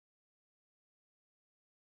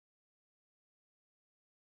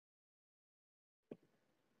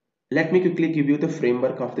Let me quickly give you the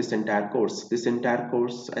framework of this entire course. This entire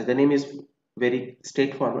course, as the name is very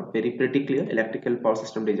straightforward, very pretty clear, electrical power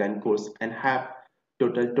system design course, and have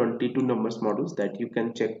total 22 numbers modules that you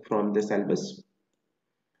can check from the syllabus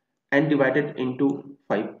and divided into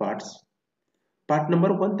 5 parts. Part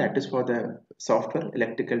number 1, that is for the software,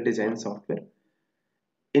 electrical design software.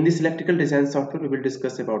 In this electrical design software, we will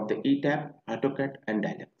discuss about the ETAP, AutoCAD and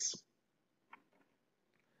Dialux.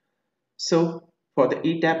 So for the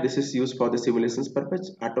ETAP, this is used for the simulations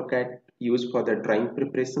purpose, AutoCAD used for the drawing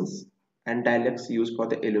preparations, and Dialux used for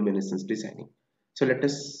the illuminations designing. So let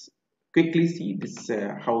us quickly see this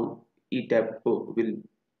how ETAP will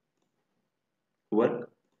work.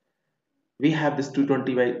 We have this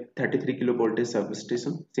 220 by 33 kilovoltage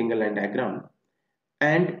substation, single line diagram,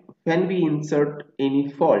 and when we insert any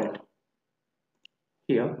fault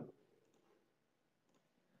here,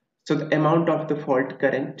 so the amount of the fault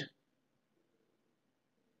current,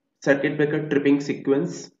 circuit breaker tripping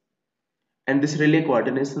sequence, and this relay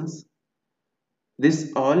coordinations,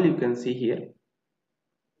 this all you can see here,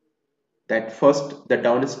 that first the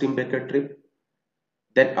downstream breaker trip,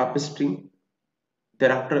 then upstream,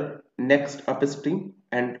 thereafter next upstream,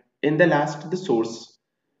 and in the last the source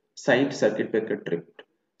side circuit breaker trip.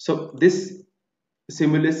 So this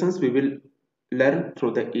simulations we will learn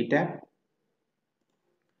through the ETAP.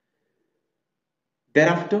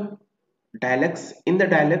 Thereafter Dialux, in the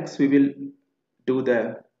Dialux we will do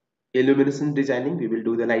the illumination designing, we will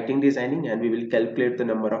do the lighting designing, and we will calculate the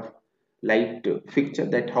number of light fixture,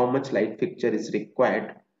 that how much light fixture is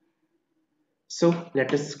required. So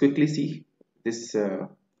let us quickly see this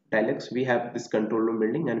Dialux. We have this control room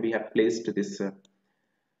building and we have placed this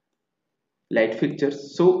light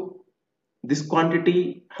fixtures. So this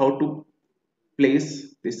quantity, how to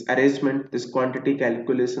place this arrangement, this quantity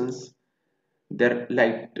calculations, their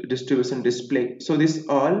light distribution display. So this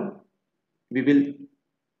all we will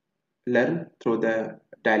learn through the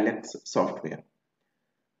Dialux software.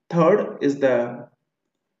 Third is the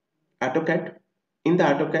AutoCAD. In the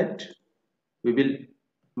AutoCAD, we will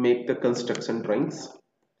make the construction drawings.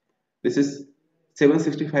 This is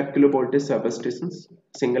 765 kilovoltage substations,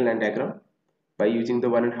 single line diagram by using the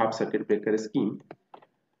 1.5 circuit breaker scheme.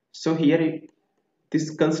 So here,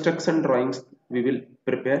 this construction drawings we will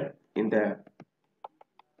prepare in the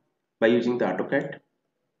by using the AutoCAD.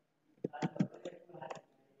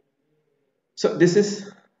 So this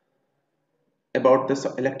is about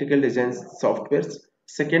the electrical design softwares.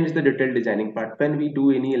 Second is the detailed designing part. When we do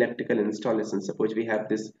any electrical installation, suppose we have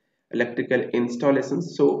this electrical installation.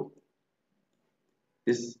 So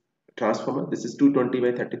this transformer, this is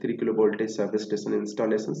 220 by 33 kilovoltage substation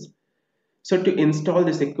installations. So to install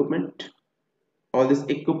this equipment, all this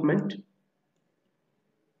equipment,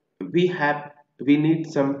 we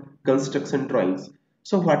need some construction drawings.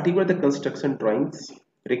 So whatever the construction drawings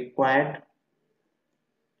required,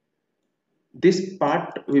 this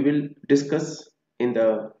part we will discuss in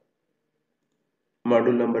the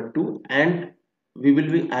module number 2, and we will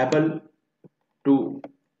be able to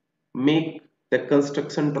make the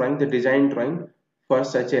construction drawing, the design drawing for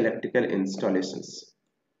such electrical installations.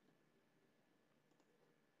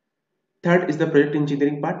 Third is the project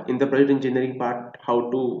engineering part. In the project engineering part,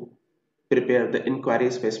 how to prepare the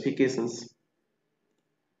inquiry specifications,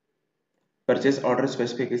 purchase order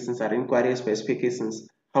specifications or inquiry specifications,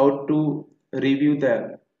 how to review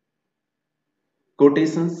the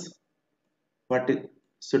quotations, what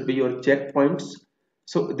should be your checkpoints.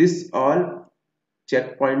 So this all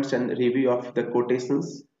checkpoints and review of the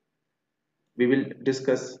quotations we will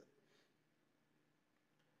discuss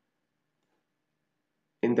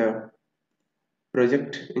in the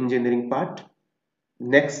project engineering part.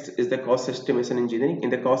 Next is the cost estimation engineering. In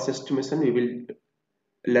the cost estimation we will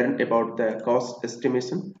learn about the cost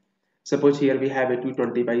estimation. Suppose here we have a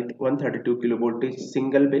 220 by 132 kilovoltage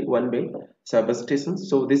single bay, one bay substation.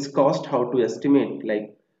 So this cost, how to estimate,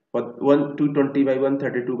 like for 220 by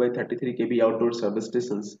 132 by 33 kV outdoor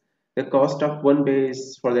substations, the cost of one bay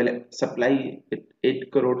is for the supply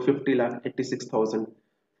 8 crore 50 lakh 86,000,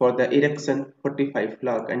 for the erection 45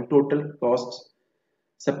 lakh, and total cost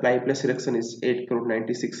supply plus erection is 8 crore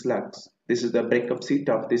 96 lakhs. This is the breakup sheet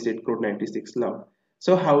of this 8 crore 96 lakh.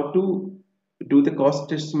 So how to do the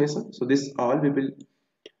cost estimation? So this all we will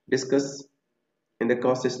discuss in the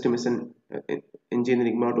cost estimation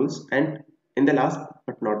engineering modules. And in the last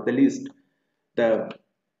but not the least, the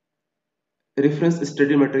reference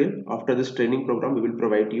study material after this training program we will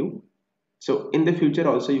provide you. So in the future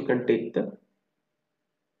also you can take the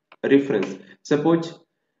reference. Suppose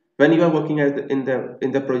when you are working as in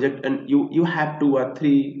the project and you have 2 or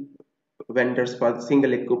 3 vendors for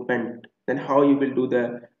single equipment, then how you will do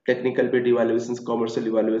the technical bid evaluations, commercial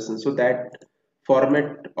evaluations. So that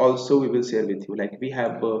format also we will share with you. Like we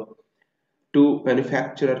have two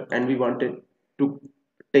manufacturer and we wanted to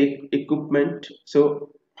take equipment.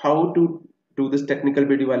 So how to do this technical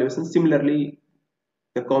bid evaluation? Similarly,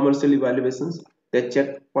 the commercial evaluations, the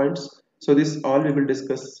checkpoints. So this all we will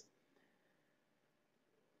discuss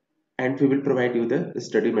and we will provide you the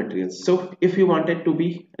study materials. So if you wanted to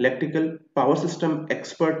be electrical power system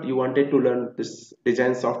expert, you wanted to learn this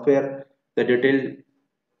design software, the detailed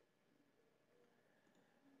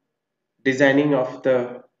designing of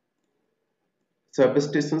the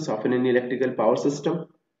substations of an electrical power system,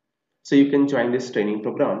 so you can join this training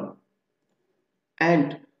program.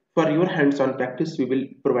 And for your hands-on practice, we will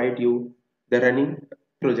provide you the running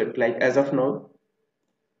project. Like as of now,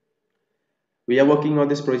 we are working on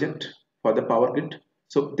this project for the power grid.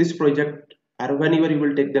 So this project, or whenever you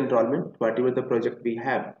will take the enrollment, whatever the project we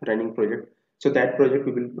have running project, so that project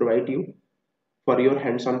we will provide you for your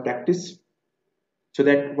hands-on practice, so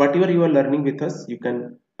that whatever you are learning with us you can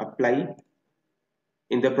apply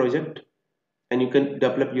in the project and you can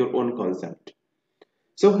develop your own concept.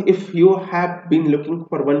 So if you have been looking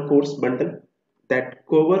for one course bundle that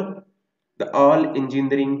cover the all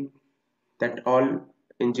engineering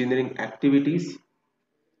activities,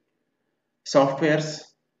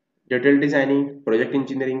 softwares, detailed designing, project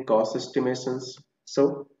engineering, cost estimations,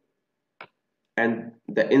 so and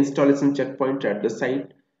the installation checkpoint at the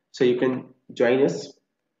site, so you can join us.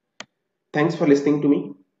 Thanks for listening to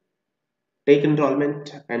me. Take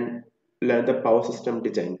enrollment and learn the power system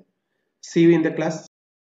design. See you in the class.